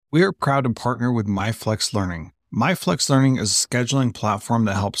We are proud to partner with MyFlex Learning. MyFlex Learning is a scheduling platform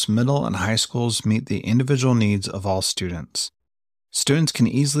that helps middle and high schools meet the individual needs of all students. Students can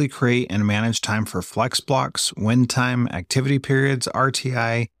easily create and manage time for flex blocks, win time, activity periods,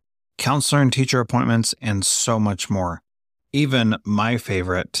 RTI, counselor and teacher appointments, and so much more. Even my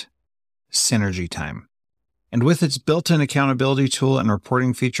favorite, synergy time. And with its built-in accountability tool and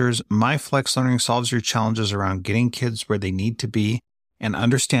reporting features, MyFlex Learning solves your challenges around getting kids where they need to be and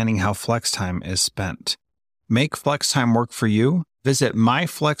understanding how flex time is spent. Make flex time work for you. Visit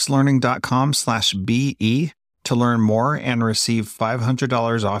myflexlearning.com/BE to learn more and receive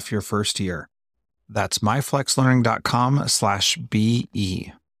 $500 off your first year. That's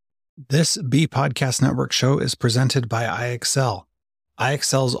myflexlearning.com/BE. This B Podcast Network show is presented by iExcel.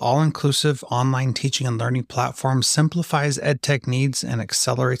 iExcel's all-inclusive online teaching and learning platform simplifies edtech needs and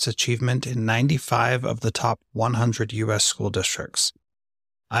accelerates achievement in 95 of the top 100 U.S. school districts.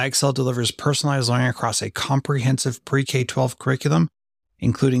 iExcel delivers personalized learning across a comprehensive pre-K-12 curriculum,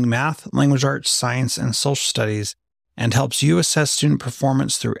 including math, language arts, science, and social studies, and helps you assess student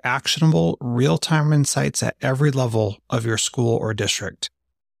performance through actionable, real-time insights at every level of your school or district.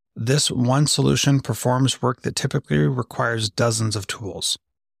 This one solution performs work that typically requires dozens of tools.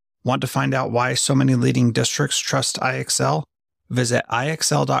 Want to find out why so many leading districts trust iExcel? Visit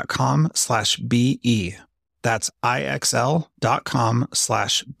iexcel.com/BE. That's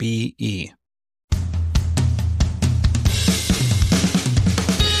iexcel.com/BE.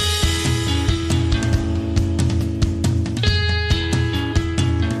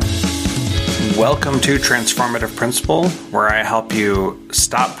 Welcome to Transformative Principal, where I help you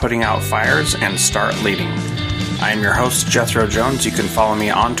stop putting out fires and start leading. I am your host, Jethro Jones. You can follow me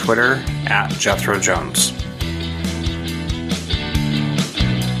on Twitter at Jethro Jones.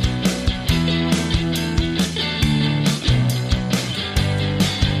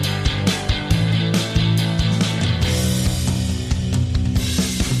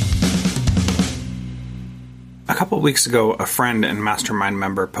 A couple of weeks ago, a friend and mastermind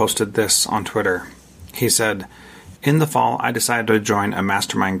member posted this on Twitter. He said, "In the fall, I decided to join a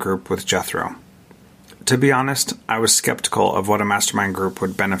mastermind group with Jethro. To be honest, I was skeptical of what a mastermind group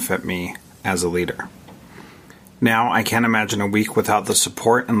would benefit me as a leader. Now I can't imagine a week without the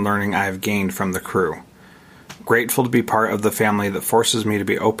support and learning I have gained from the crew. Grateful to be part of the family that forces me to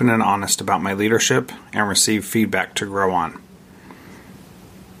be open and honest about my leadership and receive feedback to grow on.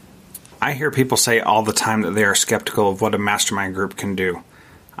 I hear people say all the time that they are skeptical of what a mastermind group can do.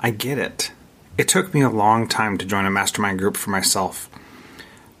 I get it. It took me a long time to join a mastermind group for myself.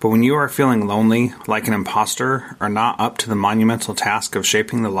 But when you are feeling lonely, like an imposter, or not up to the monumental task of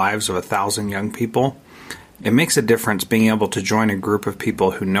shaping the lives of 1,000 young people, it makes a difference being able to join a group of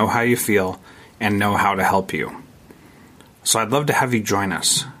people who know how you feel and know how to help you. So I'd love to have you join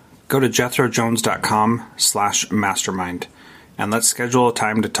us. Go to jethrojones.com/mastermind. And let's schedule a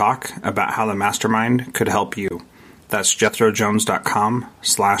time to talk about how the mastermind could help you. That's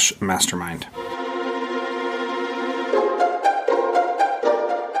jethrojones.com/mastermind.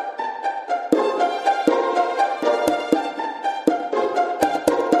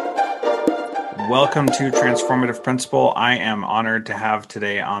 Welcome to Transformative Principal. I am honored to have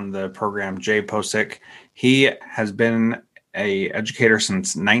today on the program Jay Posick. He has been an educator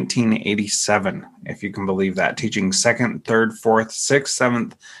since 1987, if you can believe that, teaching 2nd, 3rd, 4th, 6th,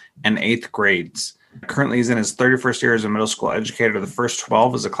 7th, and 8th grades. Currently, he's in his 31st year as a middle school educator, the first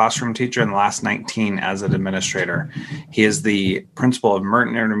 12 as a classroom teacher, and the last 19 as an administrator. He is the principal of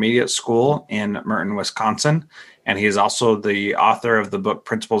Merton Intermediate School in Merton, Wisconsin, and he is also the author of the book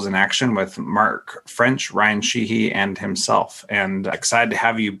Principals in Action with Mark French, Ryan Sheehy, and himself. And excited to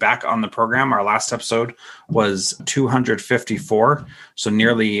have you back on the program. Our last episode was 254, so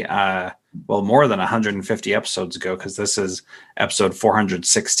nearly, more than 150 episodes ago, because this is episode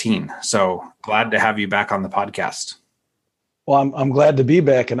 416. So glad to have you back on the podcast. Well, I'm glad to be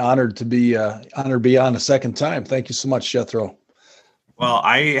back and honored to be on a second time. Thank you so much, Jethro. Well,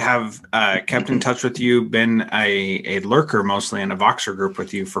 I have kept in touch with you, been a lurker mostly in a Voxer group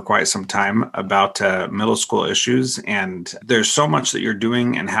with you for quite some time about middle school issues. And there's so much that you're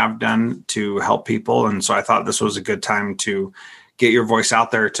doing and have done to help people. And so I thought this was a good time to get your voice out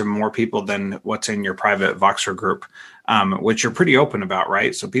there to more people than what's in your private Voxer group, which you're pretty open about,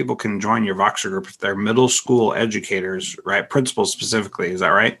 right? So people can join your Voxer group if they're middle school educators, right? Principals specifically. Is that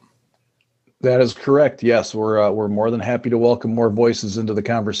right? That is correct. Yes, we're more than happy to welcome more voices into the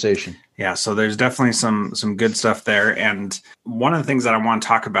conversation. Yeah, so there's definitely some good stuff there. And one of the things that I want to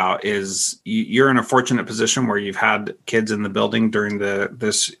talk about is you're in a fortunate position where you've had kids in the building during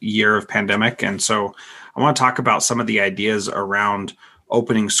this year of pandemic. And so I want to talk about some of the ideas around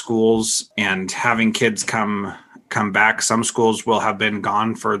opening schools and having kids come back. Some schools will have been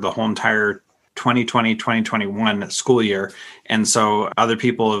gone for the whole entire 2020-2021 school year. And so other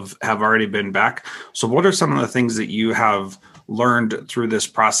people have already been back. So what are some of the things that you have learned through this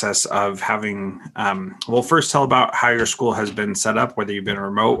process of having, well, first tell about how your school has been set up, whether you've been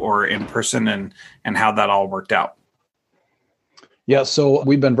remote or in person, and how that all worked out. Yeah, so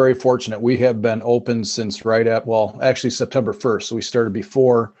we've been very fortunate. We have been open since actually September 1st. So we started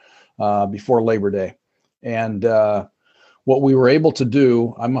before Labor Day. And what we were able to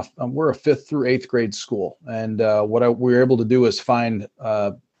do, we're a 5th through 8th grade school. And we were able to do is find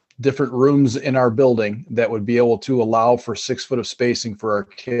different rooms in our building that would be able to allow for 6 foot of spacing for our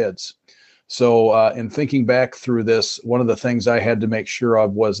kids. So in thinking back through this, one of the things I had to make sure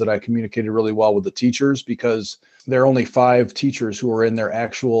of was that I communicated really well with the teachers, because there are only 5 teachers who are in their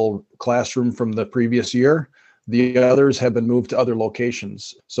actual classroom from the previous year. The others have been moved to other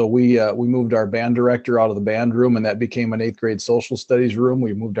locations. So we moved our band director out of the band room, and that became an 8th grade social studies room.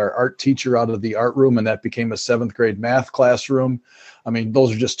 We moved our art teacher out of the art room, and that became a 7th grade math classroom. I mean,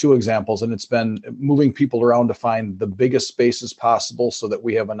 those are just 2 examples, and it's been moving people around to find the biggest spaces possible so that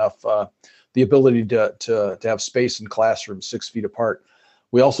we have enough, the ability to have space in classrooms 6 feet apart.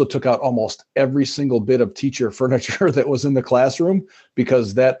 We also took out almost every single bit of teacher furniture that was in the classroom,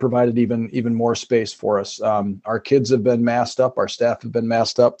 because that provided even more space for us. Our kids have been masked up. Our staff have been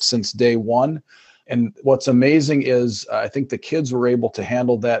masked up since day one. And what's amazing is I think the kids were able to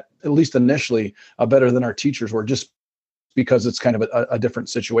handle that, at least initially, better than our teachers were, just because it's kind of a different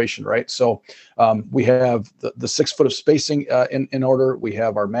situation, right? So we have the 6 foot of spacing in order. We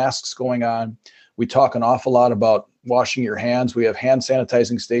have our masks going on. We talk an awful lot about washing your hands. We have hand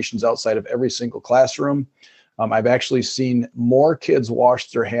sanitizing stations outside of every single classroom. I've actually seen more kids wash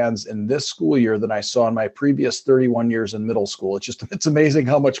their hands in this school year than I saw in my previous 31 years in middle school. It's amazing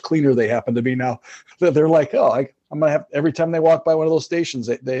how much cleaner they happen to be now. They're like, oh, I'm going to have, every time they walk by one of those stations,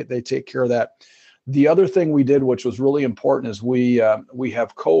 they take care of that. The other thing we did, which was really important, is we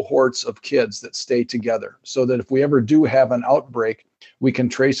have cohorts of kids that stay together, so that if we ever do have an outbreak, we can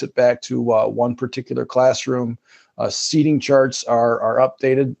trace it back to one particular classroom. Seating charts are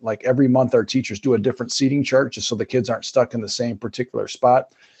updated. Like every month, our teachers do a different seating chart, just so the kids aren't stuck in the same particular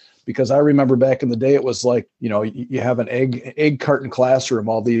spot. Because I remember back in the day, it was like, you have an egg carton classroom,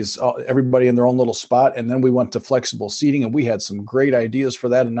 everybody in their own little spot. And then we went to flexible seating, and we had some great ideas for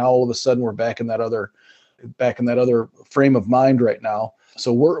that. And now all of a sudden we're back in that other frame of mind right now.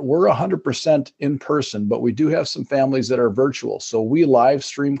 So we're 100% in person, but we do have some families that are virtual. So we live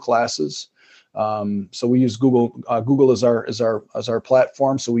stream classes. So we use Google. Google is our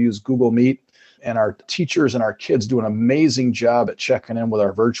platform. So we use Google Meet. And our teachers and our kids do an amazing job at checking in with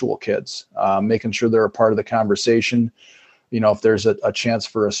our virtual kids, making sure they're a part of the conversation. If there's a chance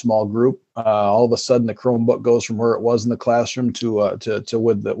for a small group, all of a sudden the Chromebook goes from where it was in the classroom to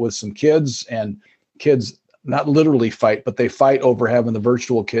with some kids, and kids not literally fight, but they fight over having the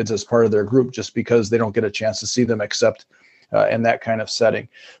virtual kids as part of their group, just because they don't get a chance to see them except in that kind of setting.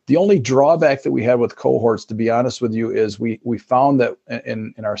 The only drawback that we had with cohorts, to be honest with you, is we found that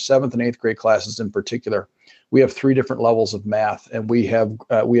in our 7th and 8th grade classes in particular, we have 3 different levels of math, and we have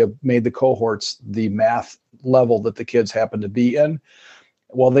made the cohorts the math level that the kids happen to be in.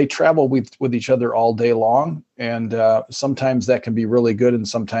 Well, they travel with each other all day long, and sometimes that can be really good, and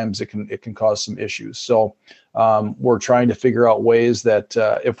sometimes it can cause some issues. So we're trying to figure out ways that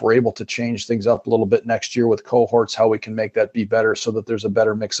if we're able to change things up a little bit next year with cohorts, how we can make that be better, so that there's a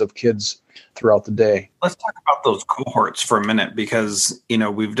better mix of kids throughout the day. Let's talk about those cohorts for a minute, because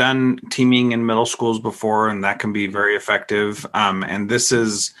we've done teaming in middle schools before, and that can be very effective. And this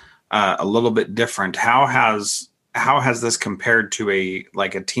is a little bit different. How has this compared to a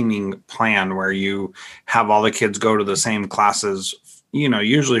teaming plan where you have all the kids go to the same classes,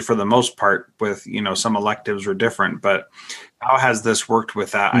 usually for the most part, with, some electives are different, but how has this worked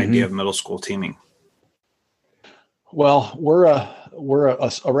with that idea of middle school teaming? Well, we're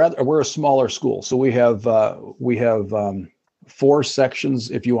a smaller school. So we have 4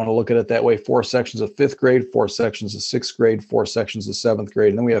 sections, if you want to look at it that way, 4 sections of 5th grade, 4 sections of 6th grade, 4 sections of 7th grade.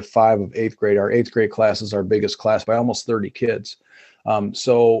 And then we have 5 of 8th grade. Our 8th grade class is our biggest class by almost 30 kids.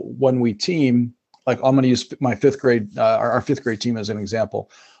 So when we team, I'm going to use my 5th grade, our 5th grade team as an example.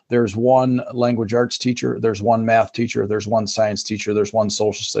 There's one language arts teacher, there's one math teacher, there's one science teacher, there's one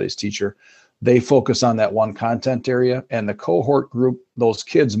social studies teacher. They focus on that one content area, and the cohort group, those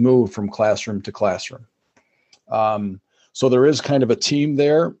kids move from classroom to classroom. So there is kind of a team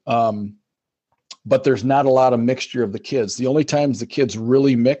there, but there's not a lot of mixture of the kids. The only times the kids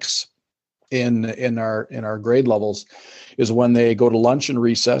really mix in our grade levels is when they go to lunch and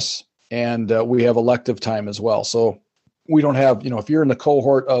recess, and we have elective time as well. So we don't have, if you're in the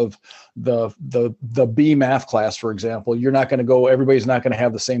cohort of the B math class, for example, you're not going to go, everybody's not going to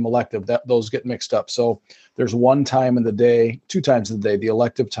have the same elective. Those get mixed up. So there's one time in the day, 2 times in the day, the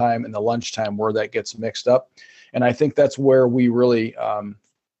elective time and the lunch time, where that gets mixed up. And I think that's where we really,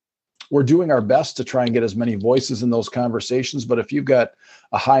 we're doing our best to try and get as many voices in those conversations. But if you've got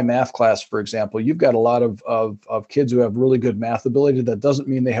a high math class, for example, you've got a lot of kids who have really good math ability. That doesn't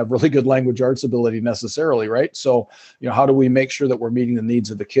mean they have really good language arts ability necessarily, right? So, how do we make sure that we're meeting the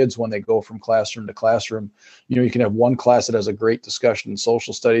needs of the kids when they go from classroom to classroom? You can have one class that has a great discussion in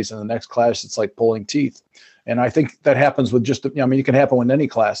social studies, and the next class it's like pulling teeth. And I think that happens with just, it can happen with any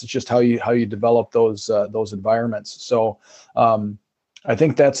class. It's just how you develop those environments. So, I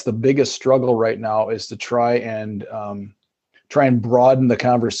think that's the biggest struggle right now, is to try and broaden the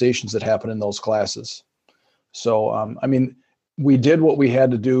conversations that happen in those classes. So, we did what we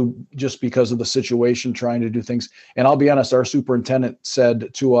had to do just because of the situation, trying to do things. And I'll be honest, our superintendent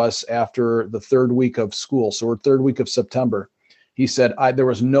said to us after the 3rd week of school, so we're 3rd week of September, he said, there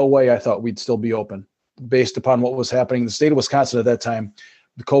was no way I thought we'd still be open based upon what was happening in the state of Wisconsin at that time.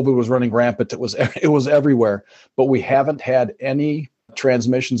 The COVID was running rampant. It was everywhere, but we haven't had any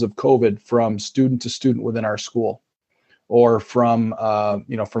transmissions of COVID from student to student within our school, or from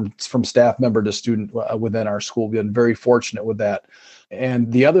staff member to student within our school. We've been very fortunate with that.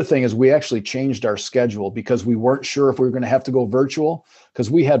 And the other thing is, we actually changed our schedule because we weren't sure if we were going to have to go virtual, because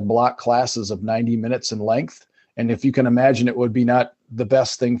we had block classes of 90 minutes in length. And if you can imagine, it would be not the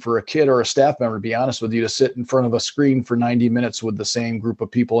best thing for a kid or a staff member, to be honest with you, to sit in front of a screen for 90 minutes with the same group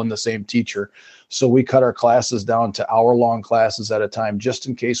of people and the same teacher. So we cut our classes down to hour-long classes at a time, just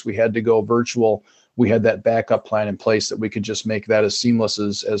in case we had to go virtual. We had that backup plan in place that we could just make that as seamless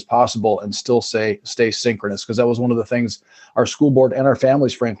as possible and still stay synchronous, because that was one of the things our school board and our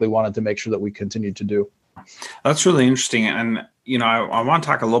families, frankly, wanted to make sure that we continued to do. That's really interesting. And, I want to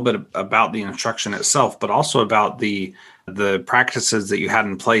talk a little bit about the instruction itself, but also about the practices that you had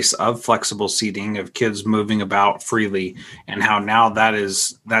in place of flexible seating, of kids moving about freely, and how now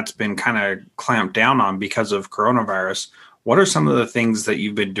that's been kind of clamped down on because of coronavirus. What are some of the things that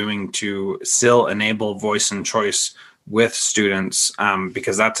you've been doing to still enable voice and choice with students?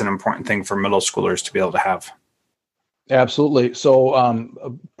 Because that's an important thing for middle schoolers to be able to have. Absolutely. So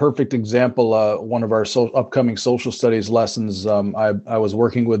a perfect example, one of our upcoming social studies lessons, I was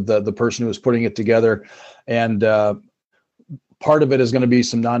working with the person who was putting it together, and part of it is going to be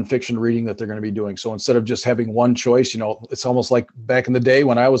some nonfiction reading that they're going to be doing. So instead of just having one choice, it's almost like back in the day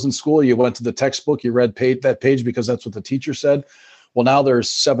when I was in school, you went to the textbook, you read that page because that's what the teacher said. Well, now there's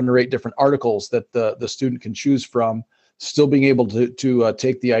 7 or 8 different articles that the student can choose from, still being able to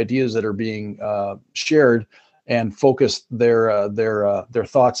take the ideas that are being shared and focus their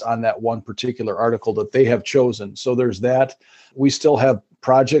thoughts on that one particular article that they have chosen. So there's that. We still have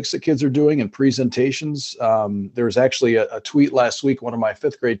projects that kids are doing and presentations. There's actually a tweet last week. One of my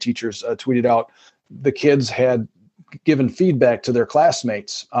 5th grade teachers tweeted out, the kids had given feedback to their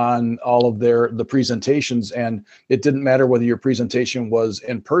classmates on all of the presentations, and it didn't matter whether your presentation was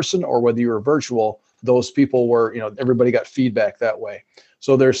in person or whether you were virtual. Those people were, everybody got feedback that way.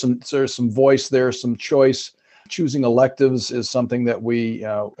 So there's some voice there, some choice. Choosing electives is something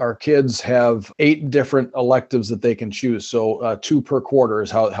that our kids have 8 different electives that they can choose. So 2 per quarter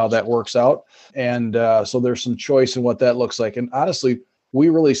is how that works out. And so there's some choice in what that looks like. And honestly, we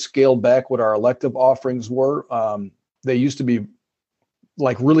really scaled back what our elective offerings were. They used to be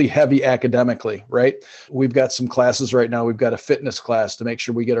like really heavy academically, right? We've got some classes right now. We've got a fitness class to make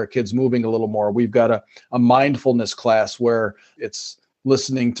sure we get our kids moving a little more. We've got a mindfulness class where it's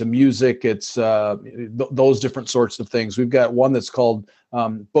listening to music. It's those different sorts of things. We've got one that's called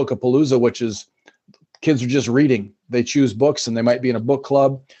Bookapalooza, which is kids are just reading. They choose books and they might be in a book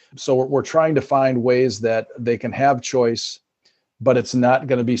club. So we're trying to find ways that they can have choice, but it's not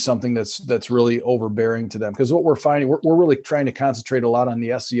going to be something that's really overbearing to them. Because what we're finding, we're really trying to concentrate a lot on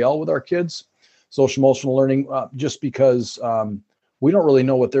the SEL with our kids, social emotional learning, just because we don't really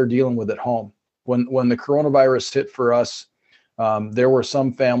know what they're dealing with at home. When the coronavirus hit for us, there were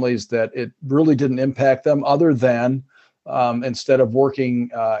some families that it really didn't impact them, other than instead of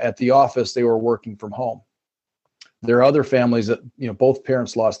working at the office, they were working from home. There are other families that, both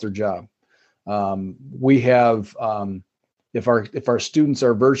parents lost their job. We have, if our students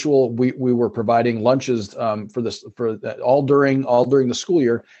are virtual, we were providing lunches all during the school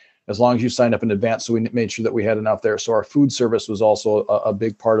year, as long as you signed up in advance. So we made sure that we had enough there. So our food service was also a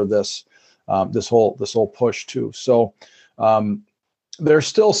big part of this whole push too. So There's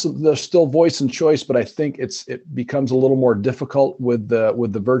still voice and choice, but I think it becomes a little more difficult with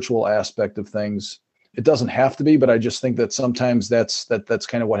the virtual aspect of things. It doesn't have to be, but I just think that sometimes that's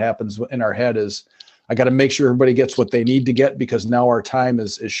kind of what happens in our head is I got to make sure everybody gets what they need to get because now our time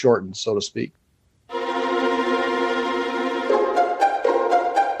is shortened, so to speak.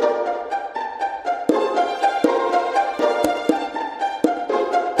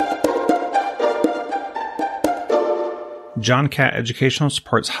 John Catt Educational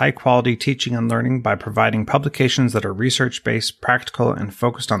supports high-quality teaching and learning by providing publications that are research-based, practical, and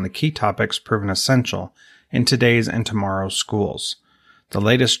focused on the key topics proven essential in today's and tomorrow's schools. The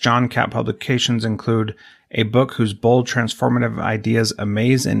latest John Catt publications include a book whose bold, transformative ideas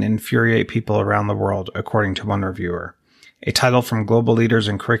amaze and infuriate people around the world, according to one reviewer, a title from global leaders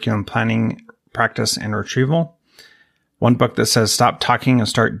in curriculum planning, practice, and retrieval, one book that says stop talking and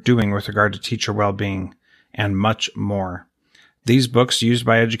start doing with regard to teacher well-being, and much more. These books, used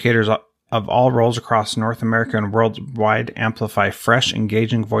by educators of all roles across North America and worldwide, amplify fresh,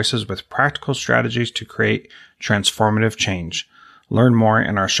 engaging voices with practical strategies to create transformative change. Learn more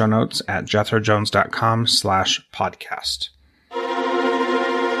in our show notes at jethrojones.com/podcast.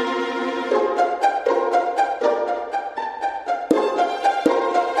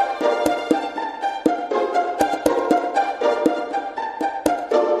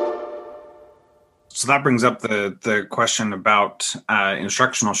 So that brings up the question about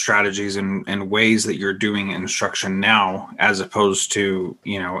instructional strategies and ways that you're doing instruction now, as opposed to,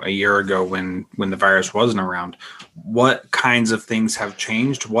 a year ago when the virus wasn't around. What kinds of things have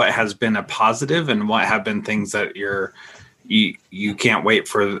changed? What has been a positive, and what have been things that you can't wait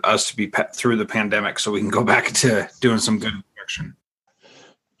for us to be through the pandemic so we can go back to doing some good instruction?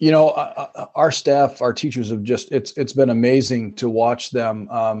 Our staff, our teachers have it's been amazing to watch them.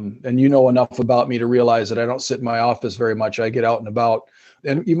 And enough about me to realize that I don't sit in my office very much. I get out and about.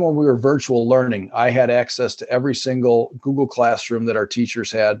 And even when we were virtual learning, I had access to every single Google Classroom that our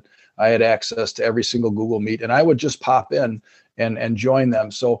teachers had. I had access to every single Google Meet, and I would just pop in and join them.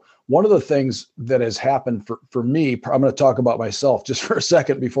 So one of the things that has happened for me, I'm going to talk about myself just for a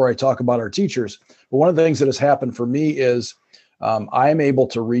second before I talk about our teachers. But one of the things that has happened for me is I'm able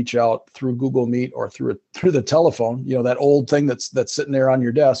to reach out through Google Meet or through the telephone, that old thing that's sitting there on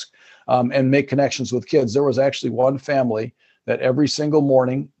your desk, and make connections with kids. There was actually one family that every single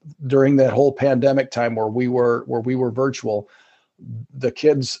morning during that whole pandemic time where we were virtual, the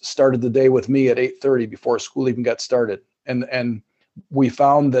kids started the day with me at 8:30 before school even got started. And we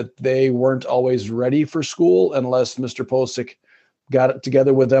found that they weren't always ready for school unless Mr. Posick got it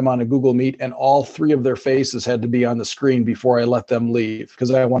together with them on a Google Meet, and all three of their faces had to be on the screen before I let them leave,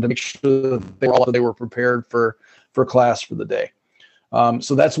 because I wanted to make sure that they were prepared for class for the day.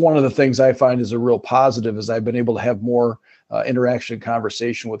 So that's one of the things I find is a real positive, is I've been able to have more interaction and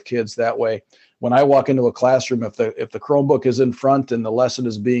conversation with kids that way. When I walk into a classroom, if the Chromebook is in front and the lesson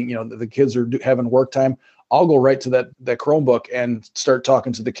is being, the kids are having work time, I'll go right to that Chromebook and start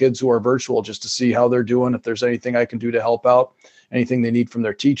talking to the kids who are virtual just to see how they're doing, if there's anything I can do to help out, anything they need from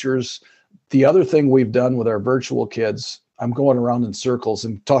their teachers. The other thing we've done with our virtual kids, I'm going around in circles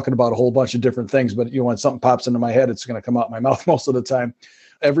and talking about a whole bunch of different things, but when something pops into my head, it's going to come out my mouth most of the time.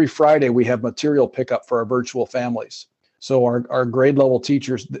 Every Friday, we have material pickup for our virtual families. So our grade level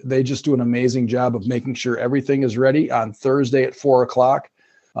teachers, they just do an amazing job of making sure everything is ready on Thursday at 4:00.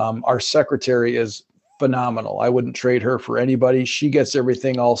 Our secretary is phenomenal. I wouldn't trade her for anybody. She gets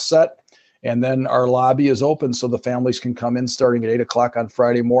everything all set. And then our lobby is open so the families can come in starting at 8:00 on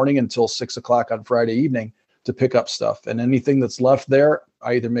Friday morning until 6:00 on Friday evening to pick up stuff. And anything that's left there,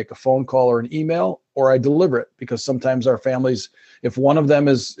 I either make a phone call or an email, or I deliver it, because sometimes our families, if one of them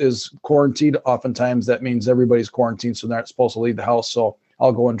is quarantined, oftentimes that means everybody's quarantined, so they're not supposed to leave the house. So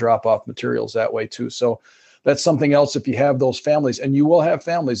I'll go and drop off materials that way too. So that's something else. If you have those families, and you will have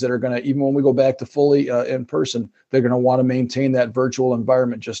families that are going to, even when we go back to fully in person, they're going to want to maintain that virtual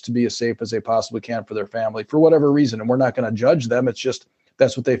environment just to be as safe as they possibly can for their family, for whatever reason. And we're not going to judge them. It's just,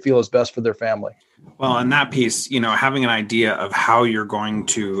 that's what they feel is best for their family. Well, in that piece, having an idea of how you're going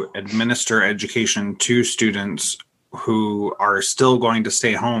to administer education to students who are still going to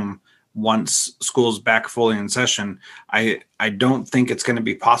stay home once school's back fully in session, I don't think it's going to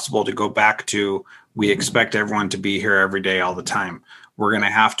be possible to go back to, we expect everyone to be here every day all the time. We're going to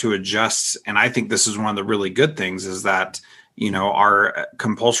have to adjust. And I think this is one of the really good things, is that, our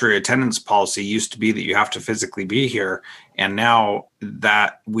compulsory attendance policy used to be that you have to physically be here. And now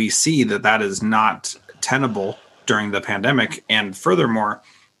that we see that is not tenable during the pandemic. And furthermore,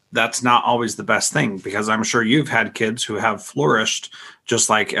 that's not always the best thing, because I'm sure you've had kids who have flourished, just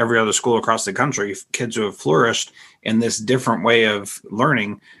like every other school across the country, kids who have flourished in this different way of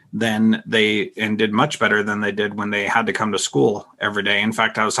learning and did much better than they did when they had to come to school every day. In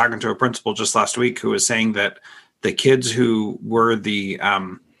fact, I was talking to a principal just last week who was saying that the kids who were the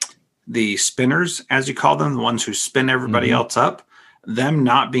spinners, as you call them, the ones who spin everybody else up, them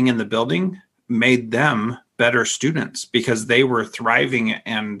not being in the building made them better students, because they were thriving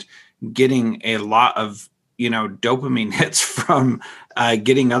and getting a lot of, dopamine hits from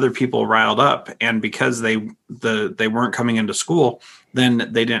getting other people riled up. And because they weren't coming into school, then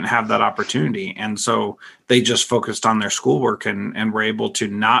they didn't have that opportunity. And so they just focused on their schoolwork and were able to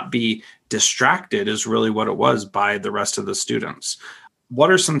not be distracted, is really what it was, by the rest of the students.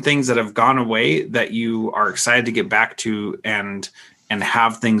 What are some things that have gone away that you are excited to get back to and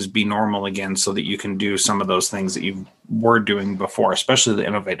have things be normal again, so that you can do some of those things that you were doing before, especially the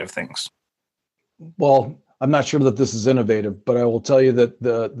innovative things? Well, I'm not sure that this is innovative, but I will tell you that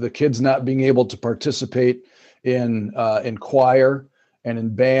the kids not being able to participate in choir and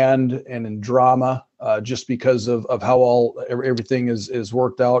in band and in drama, just because of how everything is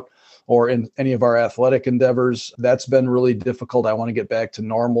worked out, or in any of our athletic endeavors, that's been really difficult. I want to get back to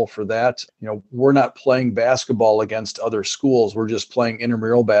normal for that. We're not playing basketball against other schools. We're just playing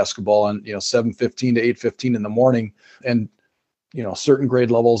intramural basketball on 7:15 to 8:15 in the morning, and certain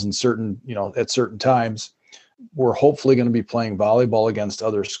grade levels and certain at certain times. We're hopefully going to be playing volleyball against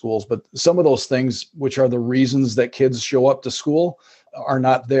other schools, but some of those things, which are the reasons that kids show up to school, are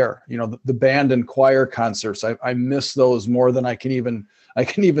not there. The band and choir concerts, I miss those more than I can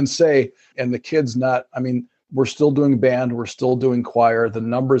even say. And the kids we're still doing band, we're still doing choir. The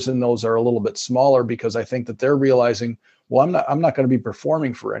numbers in those are a little bit smaller, because I think that they're realizing, well, I'm not going to be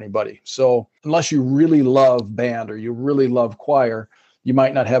performing for anybody. So unless you really love band or you really love choir, you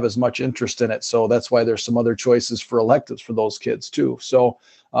might not have as much interest in it. So that's why there's some other choices for electives for those kids too. So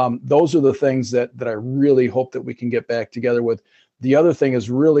those are the things that I really hope that we can get back together with. The other thing is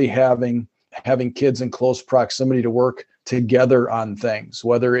really having kids in close proximity to work together on things,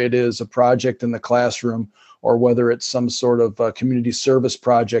 whether it is a project in the classroom or whether it's some sort of community service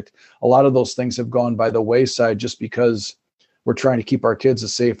project. A lot of those things have gone by the wayside just because we're trying to keep our kids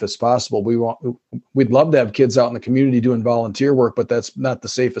as safe as possible. We'd love to have kids out in the community doing volunteer work, but that's not the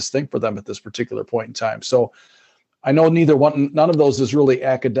safest thing for them at this particular point in time. So I know none of those is really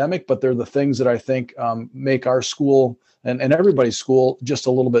academic, but they're the things that I think make our school and everybody's school just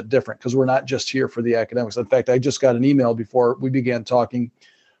a little bit different, because we're not just here for the academics. In fact, I just got an email before we began talking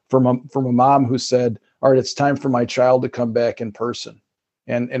from a mom who said, all right, it's time for my child to come back in person.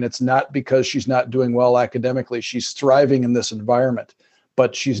 And it's not because she's not doing well academically. She's thriving in this environment,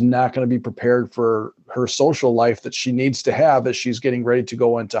 but she's not going to be prepared for her social life that she needs to have as she's getting ready to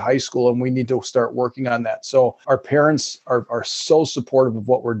go into high school. And we need to start working on that. So our parents are so supportive of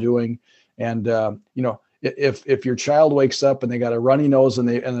what we're doing. And, if your child wakes up and they got a runny nose and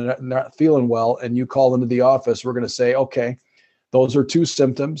they're not feeling well, and you call into the office, we're going to say, okay, those are 2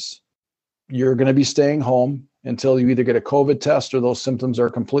 symptoms. You're going to be staying home until you either get a COVID test or those symptoms are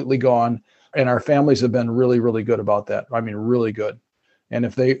completely gone. And our families have been really, really good about that. I mean, really good. And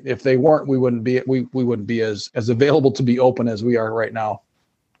if they weren't, we wouldn't be as available to be open as we are right now.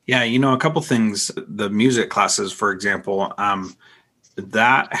 Yeah, a couple things. The music classes, for example,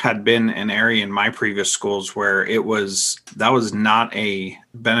 that had been an area in my previous schools where that was not a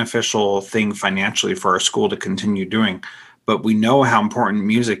beneficial thing financially for our school to continue doing. But we know how important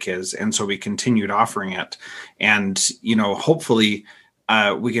music is, and so we continued offering it. And hopefully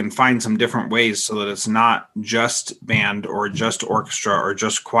we can find some different ways so that it's not just band or just orchestra or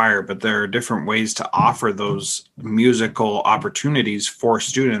just choir, but there are different ways to offer those musical opportunities for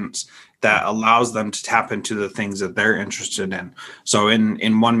students that allows them to tap into the things that they're interested in. So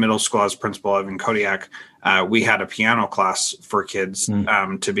in one middle school, as principal of in Kodiak, we had a piano class for kids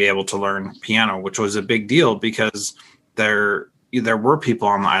to be able to learn piano, which was a big deal because there were people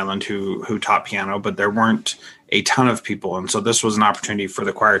on the island who taught piano, but there weren't a ton of people. And so this was an opportunity for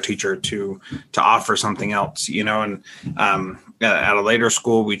the choir teacher to offer something else, and at a later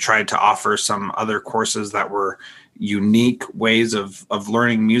school, we tried to offer some other courses that were unique ways of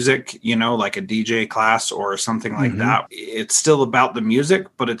learning music, like a DJ class or something like that. It's still about the music,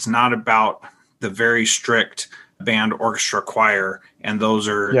 but it's not about the very strict band, orchestra, choir. And those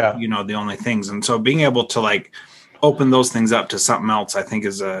are, the only things. And so being able to open those things up to something else, I think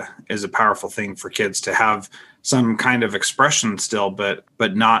is a powerful thing for kids to have some kind of expression still, but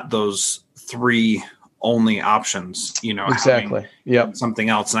not those 3 only options, exactly. Something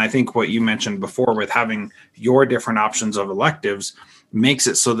else. And I think what you mentioned before with having your different options of electives, makes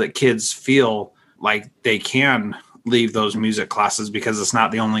it so that kids feel like they can leave those music classes because it's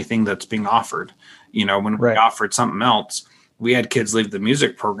not the only thing that's being offered. When we offered something else, we had kids leave the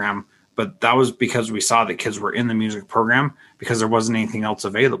music program, but that was because we saw that kids were in the music program because there wasn't anything else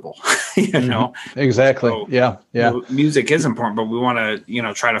available. Exactly. So, yeah. Music is important, but we want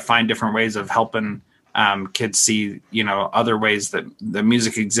to, try to find different ways of helping kids see, other ways that the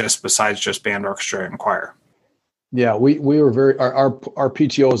music exists besides just band, orchestra, and choir. Yeah, we were our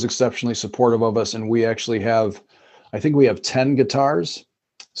PTO is exceptionally supportive of us, and we actually I think we have 10 guitars.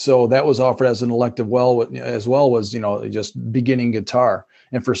 So that was offered as an elective as well as, just beginning guitar.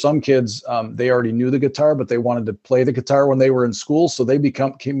 And for some kids, they already knew the guitar, but they wanted to play the guitar when they were in school. So they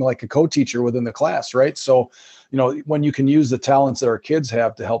became like a co-teacher within the class, right? So, when you can use the talents that our kids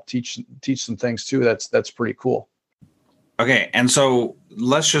have to help teach some things too, that's pretty cool. Okay. And so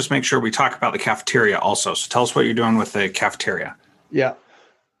let's just make sure we talk about the cafeteria also. So tell us what you're doing with the cafeteria. Yeah.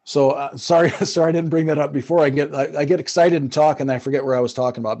 So sorry, I didn't bring that up before. I get excited and talk, and I forget where I was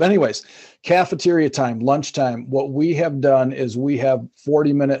talking about. But anyways, cafeteria time, lunchtime. What we have done is we have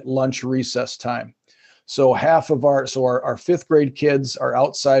 40-minute lunch recess time. So half of our fifth grade kids are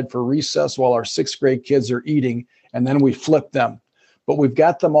outside for recess while our sixth grade kids are eating, and then we flip them. But we've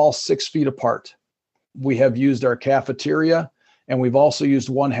got them all 6 feet apart. We have used our cafeteria, and we've also used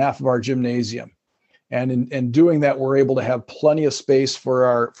one half of our gymnasium. And in doing that, we're able to have plenty of space for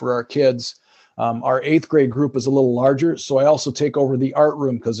our kids. Our 8th grade group is a little larger, so I also take over the art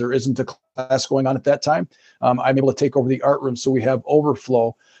room because there isn't a class going on at that time. I'm able to take over the art room, so we have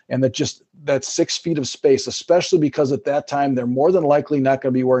overflow, and that's 6 feet of space, especially because at that time they're more than likely not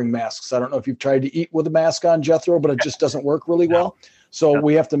going to be wearing masks. I don't know if you've tried to eat with a mask on, Jethro, but it just doesn't work really well. So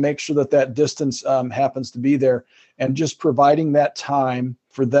we have to make sure that distance happens to be there, and just providing that time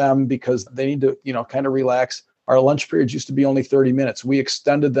for them because they need to, kind of relax. Our lunch periods used to be only 30 minutes. We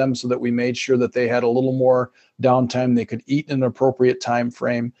extended them so that we made sure that they had a little more downtime. They could eat in an appropriate time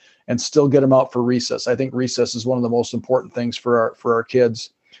frame and still get them out for recess. I think recess is one of the most important things for our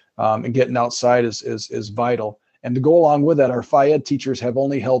kids, and getting outside is vital. And to go along with that, our Phi Ed teachers have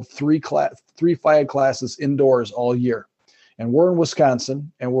only held three Phi Ed classes indoors all year. And we're in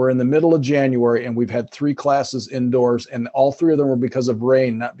Wisconsin, and we're in the middle of January, and we've had 3 classes indoors, and all 3 of them were because of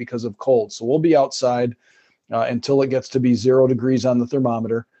rain, not because of cold. So we'll be outside until it gets to be 0 degrees on the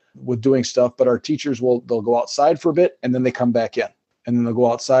thermometer with doing stuff. But our teachers they'll go outside for a bit, and then they come back in, and then they'll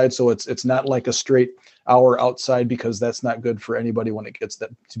go outside. So it's not like a straight hour outside, because that's not good for anybody when it gets to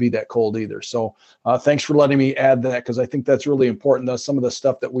be that cold either. So thanks for letting me add that, because I think that's really important. That's some of the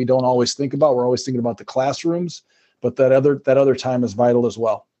stuff that we don't always think about. We're always thinking about the classrooms, but that other time is vital as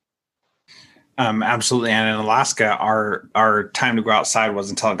well. Absolutely. And in Alaska, our time to go outside was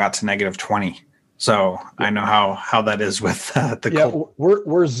until it got to -20. So I know how that is with the cold.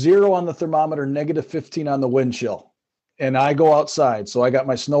 We're 0 on the thermometer, -15 on the wind chill. And I go outside. So I got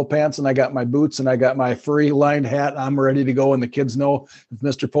my snow pants, and I got my boots, and I got my furry lined hat. I'm ready to go. And the kids know if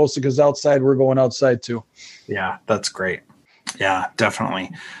Mr. Posick is outside, we're going outside too. Yeah, that's great. Yeah, definitely.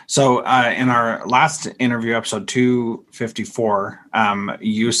 So in our last interview, episode 254,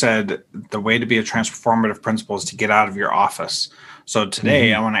 you said the way to be a transformative principal is to get out of your office. So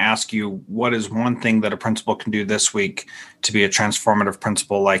today I want to ask you, what is one thing that a principal can do this week to be a transformative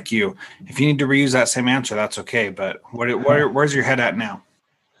principal like you? If you need to reuse that same answer, that's okay. But where's your head at now?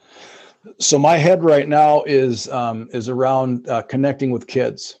 So my head right now is around connecting with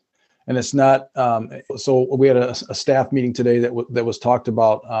kids. And it's not, so we had a staff meeting today that was talked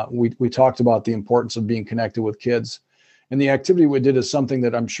about. We talked about the importance of being connected with kids. And the activity we did is something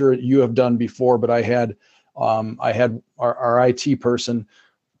that I'm sure you have done before, but I had our IT person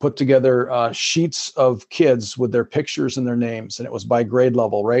put together sheets of kids with their pictures and their names, and it was by grade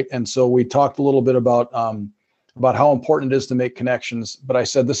level, right? And so we talked a little bit about how important it is to make connections. But I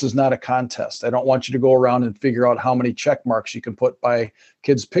said, this is not a contest. I don't want you to go around and figure out how many check marks you can put by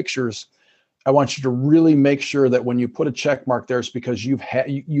kids' pictures. I want you to really make sure that when you put a check mark there, it's because you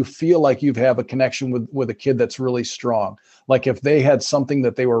feel like you have a connection with a kid that's really strong. Like if they had something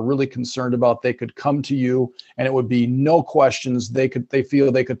that they were really concerned about, they could come to you, and it would be no questions. They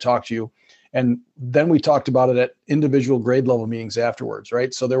feel they could talk to you. And then we talked about it at individual grade level meetings afterwards,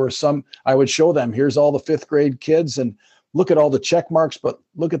 right? So there were I would show them, here's all the 5th grade kids, and look at all the check marks, but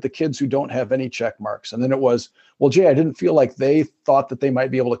look at the kids who don't have any check marks. And then it was, well, Jay, I didn't feel like they thought that they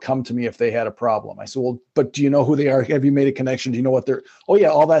might be able to come to me if they had a problem. I said, well, but do you know who they are? Have you made a connection? Do you know what oh yeah,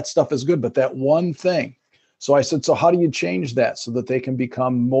 all that stuff is good, but that one thing. So I said, so how do you change that so that they can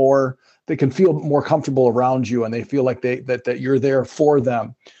feel more comfortable around you, and they feel like that you're there for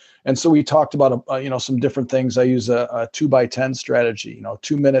them? And so we talked about, some different things. I use a 2x10 strategy,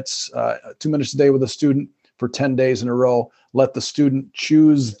 2 minutes a day with a student for 10 days in a row. Let the student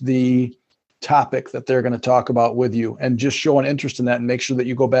choose the topic that they're going to talk about with you, and just show an interest in that, and make sure that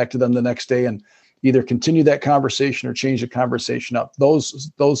you go back to them the next day and either continue that conversation or change the conversation up.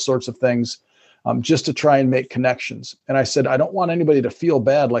 Those sorts of things, just to try and make connections. And I said, I don't want anybody to feel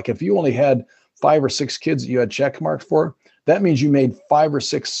bad. Like if you only had 5 or 6 kids that you had check marks for, that means you made 5 or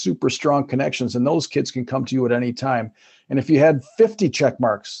 6 super strong connections, and those kids can come to you at any time. And if you had 50 check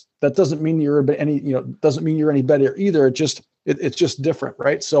marks, that doesn't mean you're any better either. It's just different,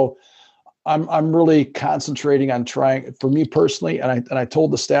 right? So I'm really concentrating on trying, for me personally, and I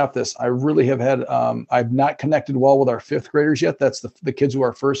told the staff this, I really have had, I've not connected well with our 5th graders yet. That's the kids who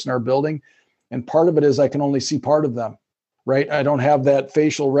are first in our building. And part of it is I can only see part of them, right? I don't have that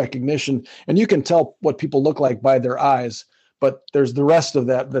facial recognition, and you can tell what people look like by their eyes, but there's the rest of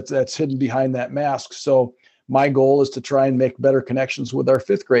that's hidden behind that mask. So my goal is to try and make better connections with our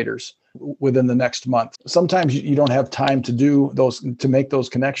 5th graders within the next month. Sometimes you don't have time to make those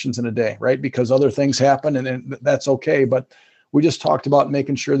connections in a day, right? Because other things happen, and that's okay. But we just talked about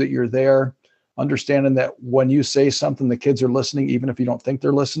making sure that you're there, understanding that when you say something, the kids are listening, even if you don't think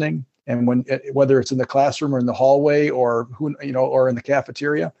they're listening. And whether it's in the classroom or in the hallway or or in the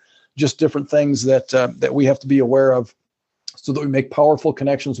cafeteria, just different things that we have to be aware of, so that we make powerful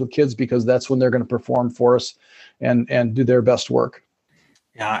connections with kids, because that's when they're going to perform for us and do their best work.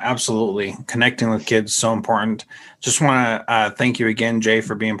 Yeah, absolutely. Connecting with kids, so important. Just want to thank you again, Jay,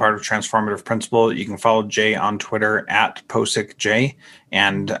 for being part of Transformative Principal. You can follow Jay on Twitter at PosickJ,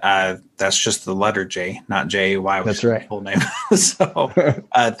 and that's just the letter J, not J-Y. That's right. Full name. So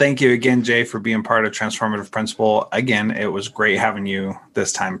thank you again, Jay, for being part of Transformative Principal. Again, it was great having you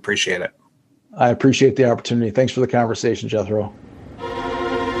this time. Appreciate it. I appreciate the opportunity. Thanks for the conversation, Jethro.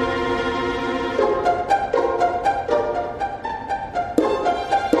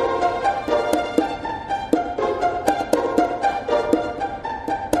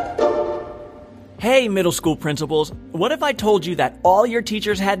 Hey, middle school principals, what if I told you that all your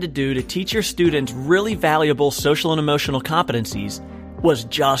teachers had to do to teach your students really valuable social and emotional competencies was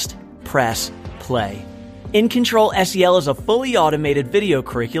just press play? In Control SEL is a fully automated video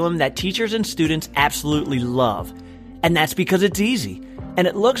curriculum that teachers and students absolutely love. And that's because it's easy, and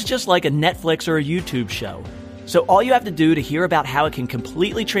it looks just like a Netflix or a YouTube show. So all you have to do to hear about how it can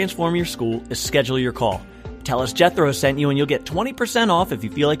completely transform your school is schedule your call. Tell us Jethro sent you, and you'll get 20% off if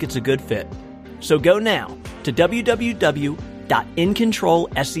you feel like it's a good fit. So go now to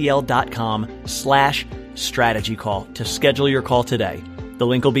www.incontrolsel.com/strategy call to schedule your call today. The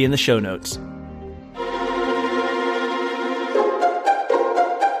link will be in the show notes.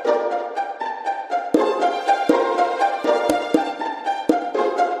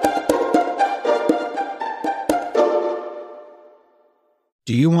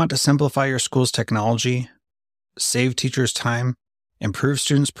 Do you want to simplify your school's technology, save teachers time, improve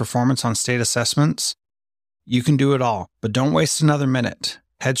students' performance on state assessments? You can do it all, but don't waste another minute.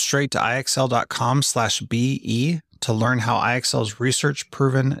 Head straight to ixl.com/BE to learn how IXL's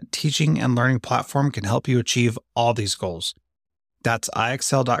research-proven teaching and learning platform can help you achieve all these goals. That's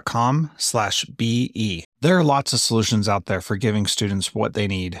ixl.com/BE. There are lots of solutions out there for giving students what they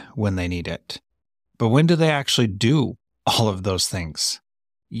need when they need it. But when do they actually do all of those things?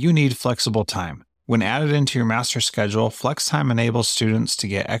 You need flexible time. When added into your master schedule, Flex Time enables students to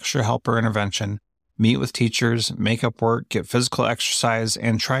get extra help or intervention, meet with teachers, make up work, get physical exercise,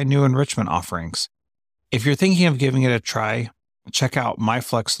 and try new enrichment offerings. If you're thinking of giving it a try, check out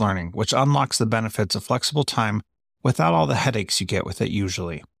MyFlex Learning, which unlocks the benefits of flexible time without all the headaches you get with it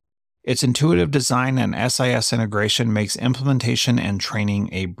usually. Its intuitive design and SIS integration makes implementation and training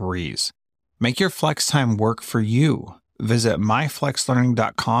a breeze. Make your Flex Time work for you. Visit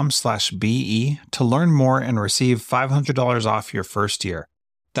myflexlearning.com/BE to learn more and receive $500 off your first year.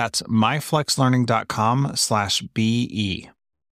 That's myflexlearning.com/BE.